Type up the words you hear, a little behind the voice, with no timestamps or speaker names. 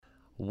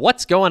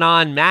What's going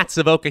on? Matt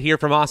Savoca here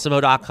from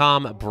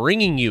Awesemo.com,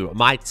 bringing you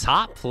my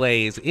top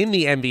plays in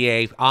the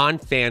NBA on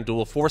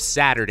FanDuel for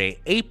Saturday,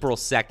 April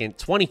 2nd,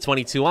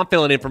 2022. I'm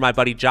filling in for my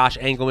buddy Josh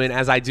Engelman,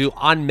 as I do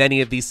on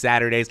many of these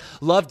Saturdays.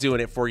 Love doing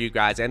it for you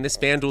guys, and this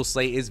FanDuel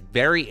slate is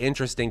very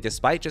interesting,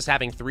 despite just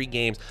having 3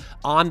 games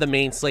on the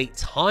main slate.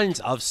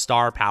 Tons of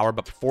star power,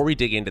 but before we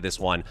dig into this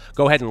one,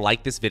 go ahead and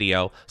like this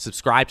video,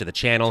 subscribe to the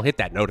channel, hit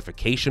that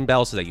notification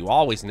bell so that you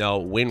always know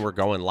when we're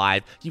going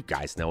live. You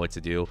guys know what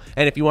to do,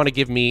 and if you want to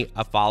give me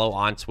a follow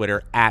on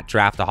Twitter at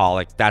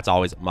Draftaholic, that's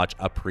always much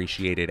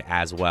appreciated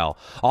as well.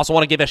 Also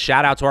want to give a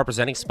shout out to our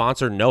presenting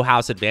sponsor, No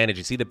House Advantage.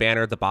 You see the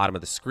banner at the bottom of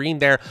the screen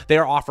there. They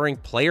are offering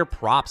player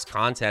props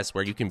contests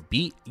where you can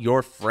beat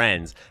your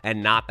friends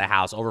and not the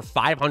house. Over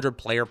 500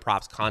 player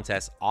props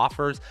contest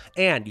offers,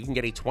 and you can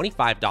get a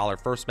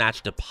 $25 first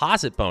match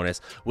deposit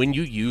bonus when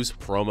you use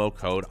promo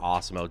code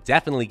Awesemo.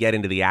 Definitely get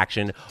into the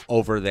action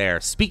over there.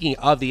 Speaking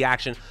of the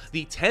action,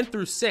 the 10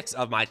 through 6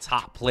 of my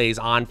top plays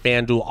on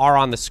FanDuel are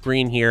on the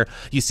screen here.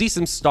 You see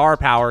some star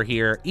power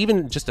here,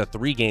 even just a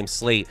 3-game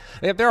slate.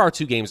 There are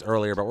 2 games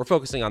earlier, but we're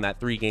focusing on that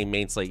 3-game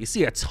main slate. You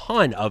see a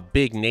ton of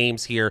big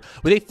names here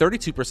with a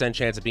 32%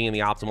 chance of being in the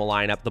optimal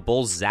lineup. The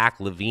Bulls' Zach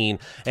LaVine,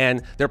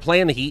 and they're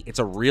playing the Heat. It's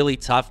a really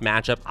tough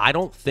matchup. I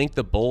don't think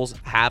the Bulls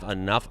have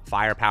enough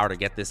firepower to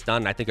get this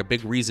done. I think a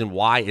big reason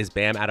why is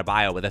Bam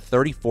Adebayo with a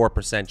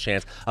 34%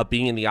 chance of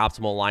being in the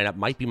optimal lineup.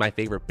 Might be my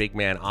favorite big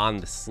man on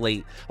the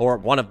slate, or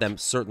one of them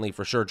certainly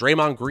for sure.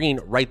 Draymond Green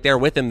right there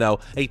with him though,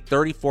 a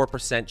 34%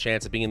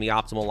 chance of being in the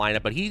optimal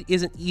lineup, but he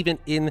isn't even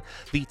in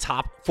the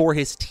top for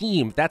his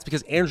team. That's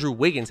because Andrew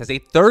Wiggins has a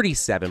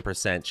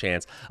 37%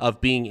 chance of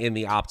being in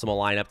the optimal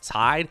lineup,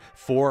 tied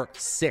for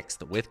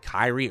 6th with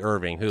Kyrie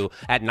Irving, who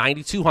at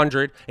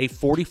 9,200, a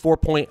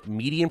 44-point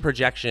median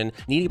projection,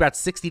 needing about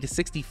 60 to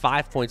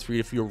 65 points for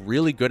you to feel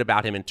really good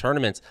about him in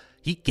tournaments.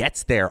 He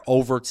gets there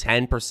over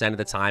 10% of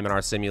the time in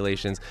our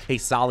simulations. A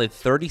solid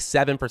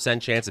 37%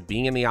 chance of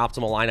being in the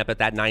optimal lineup at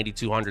that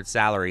 9,200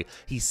 salary.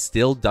 He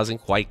still doesn't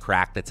quite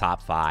crack the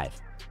top 5.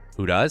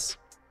 Who does?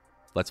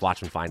 Let's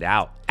watch and find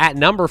out. At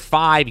number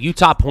 5,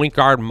 Utah point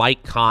guard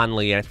Mike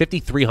Conley, and at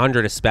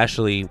 5,300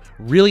 especially,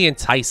 really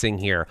enticing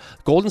here.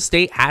 Golden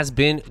State has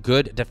been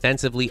good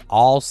defensively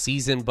all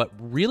season, but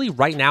really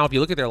right now, if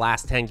you look at their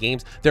last 10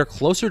 games, they're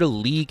closer to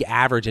league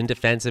average in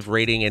defensive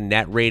rating and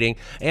net rating,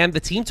 and the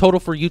team total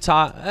for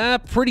Utah,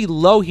 pretty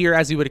low here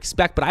as you would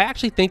expect, but I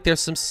actually think there's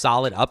some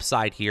solid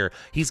upside here.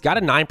 He's got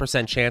a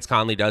 9% chance,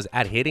 Conley does,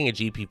 at hitting a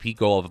GPP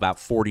goal of about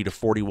 40 to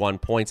 41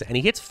 points, and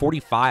he hits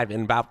 45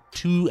 in about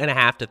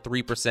 2.5 to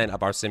 3%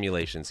 of our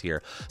simulations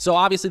here. So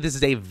obviously this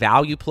is a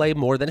value play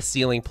more than a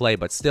ceiling play,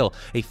 but still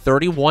a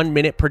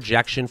 31-minute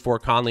projection for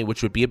Conley,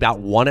 which would be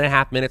about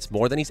 1.5 minutes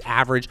more than he's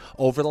averaged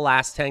over the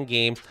last 10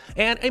 games,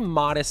 and a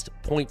modest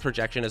point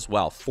projection as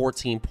well,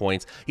 14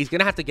 points. He's going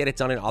to have to get it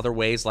done in other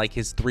ways, like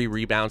his 3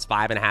 rebounds,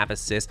 5.5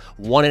 assists,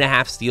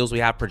 1.5 steals we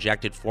have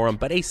projected for him,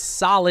 but a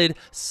solid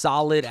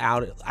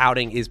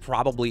outing is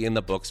probably in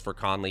the books for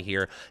Conley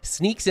here.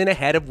 Sneaks in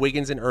ahead of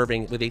Wiggins and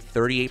Irving with a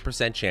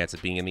 38% chance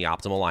of being in the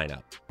optimal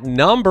lineup.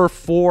 Number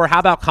 4, how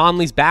about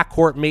Conley's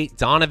backcourt mate,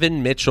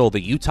 Donovan Mitchell? The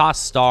Utah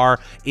star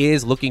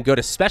is looking good,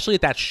 especially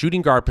at that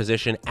shooting guard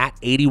position at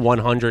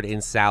 8,100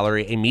 in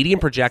salary, a median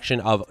projection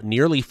of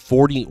nearly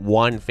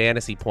 41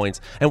 fantasy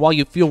points. And while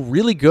you feel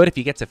really good if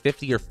he gets to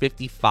 50 or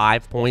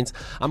 55 points,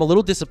 I'm a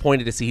little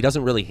disappointed to see he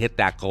doesn't really hit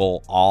that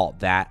goal all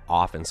that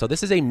often. So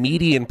this is a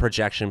median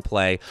projection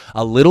play,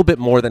 a little bit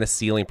more than a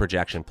ceiling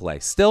projection play.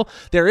 Still,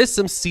 there is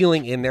some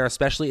ceiling in there,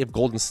 especially if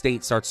Golden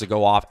State starts to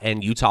go off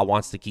and Utah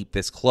wants to keep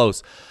this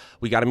close.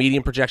 We got a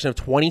median projection of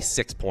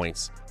 26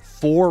 points,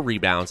 4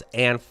 rebounds,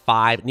 and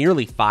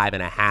nearly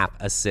 5.5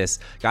 assists.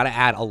 Got to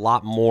add a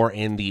lot more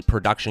in the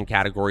production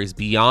categories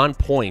beyond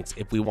points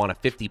if we want a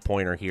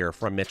 50-pointer here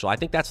from Mitchell. I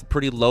think that's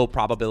pretty low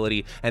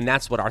probability, and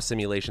that's what our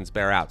simulations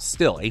bear out.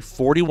 Still, a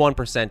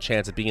 41%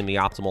 chance of being in the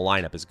optimal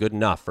lineup is good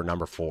enough for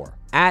number 4.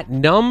 At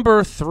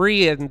number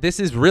 3, and this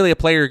is really a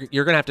player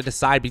you're going to have to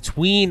decide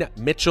between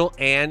Mitchell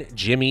and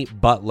Jimmy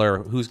Butler,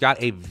 who's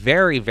got a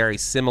very, very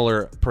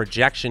similar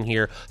projection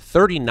here,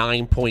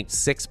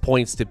 39.6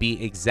 points to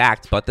be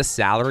exact, but the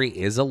salary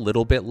is a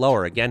little bit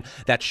lower. Again,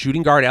 that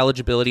shooting guard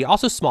eligibility,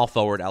 also small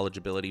forward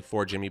eligibility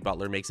for Jimmy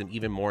Butler makes him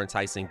even more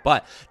enticing,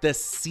 but the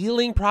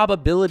ceiling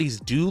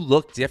probabilities do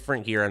look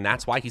different here, and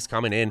that's why he's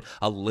coming in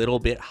a little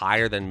bit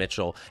higher than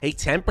Mitchell. A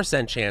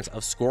 10% chance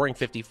of scoring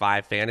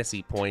 55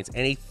 fantasy points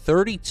and a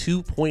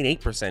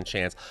 32.8%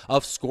 chance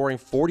of scoring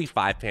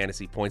 45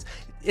 fantasy points.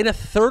 In a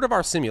third of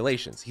our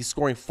simulations, he's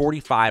scoring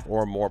 45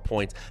 or more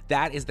points.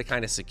 That is the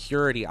kind of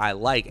security I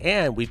like,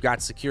 and we've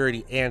got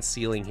security and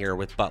ceiling here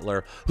with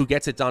Butler, who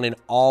gets it done in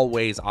all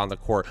ways on the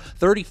court.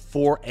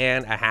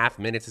 34.5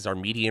 minutes is our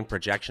median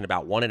projection,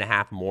 about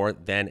 1.5 more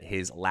than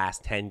his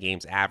last 10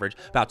 games average,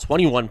 about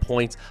 21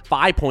 points,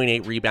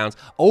 5.8 rebounds,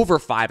 over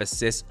 5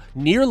 assists,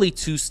 nearly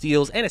 2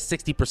 steals, and a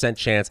 60%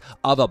 chance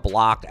of a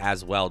block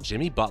as well.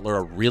 Jimmy Butler,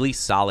 a really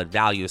solid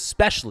value,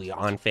 especially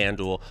on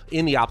FanDuel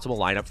in the optimal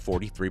lineup,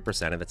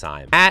 43% of the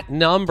time. At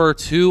number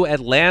 2,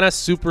 Atlanta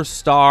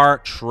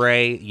superstar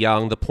Trae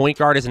Young. The point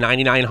guard is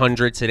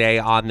 9,900 today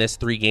on this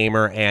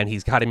 3-gamer, and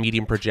he's got a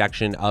median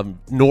projection of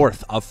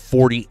north of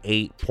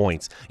 48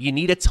 points. You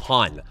need a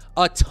ton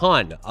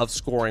of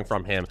scoring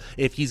from him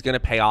if he's going to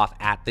pay off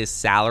at this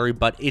salary,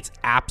 but it's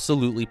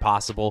absolutely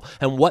possible.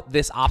 And what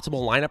this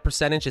optimal lineup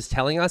percentage is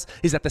telling us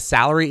is that the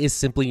salary is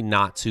simply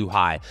not too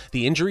high.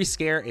 The injury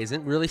scare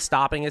isn't really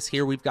stopping us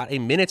here. We've got a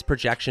minutes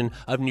projection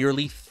of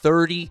nearly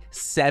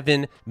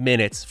 37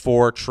 minutes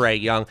for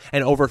Trae Young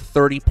and over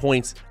 30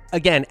 points,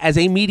 again, as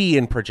a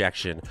median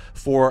projection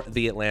for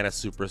the Atlanta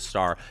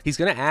superstar. He's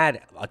going to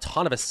add a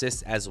ton of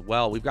assists as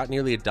well. We've got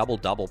nearly a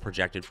double-double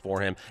projected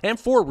for him and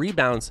 4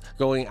 rebounds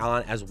going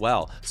on as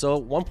well.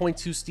 So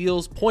 1.2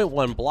 steals,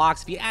 0.1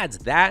 blocks. If he adds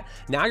that,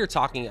 now you're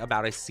talking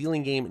about a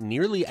ceiling game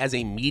nearly as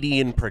a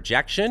median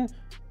projection.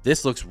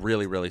 This looks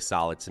really, really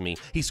solid to me.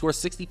 He scores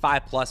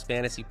 65 plus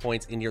fantasy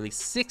points in nearly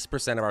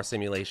 6% of our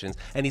simulations,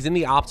 and he's in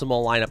the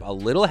optimal lineup a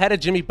little ahead of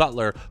Jimmy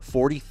Butler,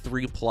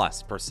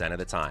 43+% of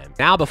the time.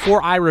 Now,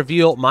 before I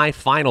reveal my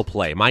final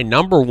play, my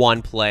number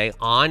 1 play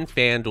on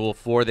FanDuel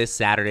for this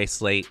Saturday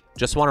slate,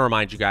 just want to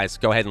remind you guys,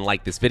 go ahead and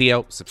like this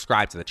video,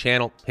 subscribe to the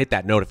channel, hit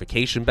that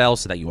notification bell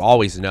so that you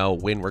always know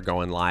when we're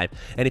going live.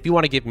 And if you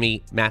want to give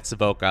me, Matt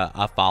Savoca,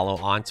 a follow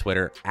on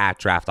Twitter at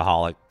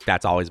Draftaholic,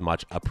 that's always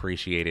much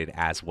appreciated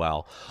as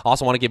well.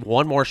 Also want to give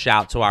one more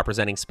shout to our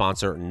presenting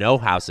sponsor, No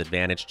House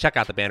Advantage. Check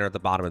out the banner at the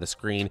bottom of the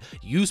screen.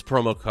 Use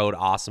promo code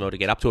AWESEMO to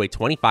get up to a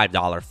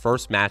 $25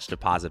 first match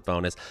deposit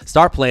bonus.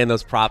 Start playing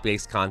those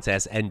prop-based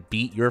contests and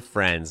beat your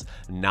friends,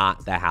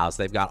 not the house.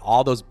 They've got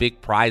all those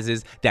big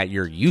prizes that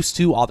you're used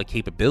to, all the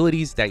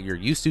capabilities that you're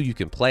used to. You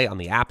can play on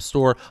the App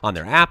Store, on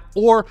their app,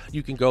 or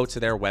you can go to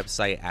their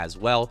website as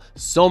well.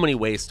 So many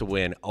ways to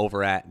win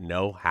over at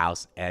No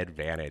House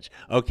Advantage.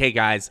 Okay,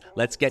 guys,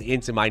 let's get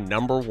into my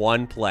number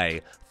 1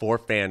 play for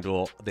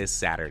FanDuel this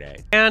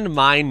Saturday. And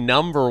my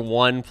number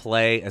 1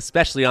 play,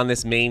 especially on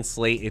this main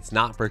slate, it's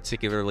not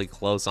particularly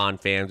close on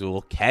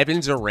FanDuel.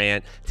 Kevin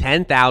Durant,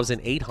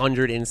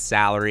 10,800 in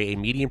salary, a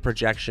median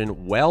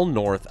projection well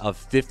north of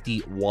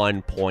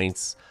 51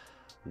 points.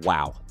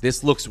 Wow,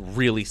 this looks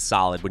really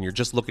solid when you're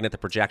just looking at the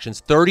projections.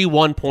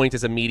 31 points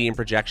is a median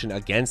projection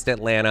against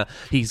Atlanta.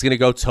 He's going to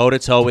go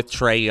toe-to-toe with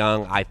Trae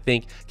Young. I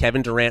think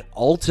Kevin Durant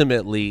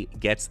ultimately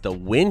gets the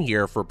win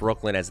here for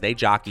Brooklyn as they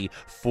jockey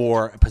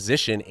for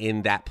position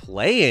in that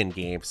play-in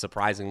game,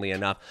 surprisingly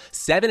enough.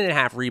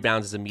 7.5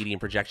 rebounds is a median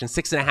projection,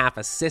 6.5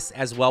 assists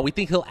as well. We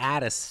think he'll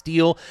add a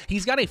steal.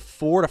 He's got a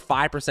 4 to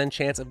 5%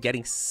 chance of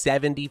getting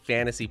 70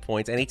 fantasy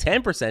points and a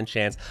 10%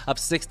 chance of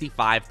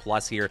 65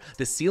 plus here.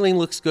 The ceiling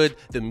looks good.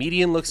 The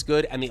median looks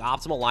good, and the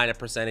optimal lineup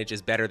percentage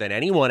is better than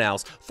anyone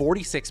else.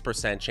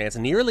 46% chance,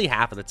 nearly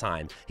half of the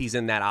time he's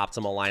in that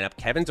optimal lineup.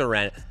 Kevin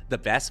Durant, the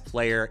best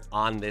player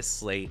on this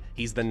slate.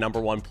 He's the number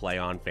 1 play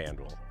on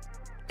FanDuel.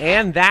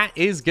 And that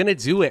is going to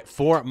do it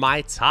for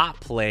my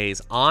top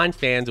plays on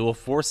FanDuel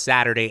for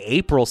Saturday,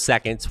 April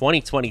 2nd,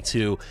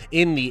 2022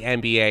 in the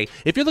NBA.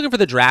 If you're looking for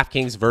the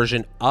DraftKings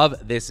version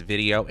of this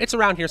video, it's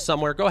around here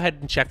somewhere. Go ahead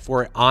and check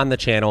for it on the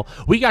channel.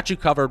 We got you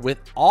covered with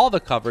all the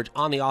coverage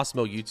on the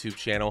Awesemo YouTube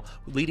channel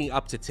leading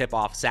up to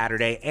tip-off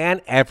Saturday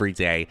and every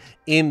day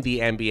in the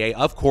NBA.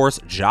 Of course,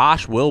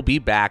 Josh will be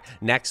back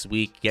next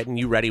week getting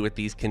you ready with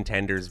these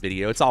contenders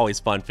video. It's always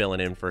fun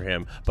filling in for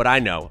him, but I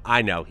know,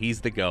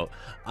 he's the GOAT.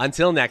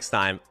 Until next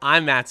time,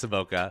 I'm Matt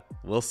Savoca.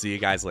 We'll see you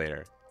guys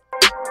later.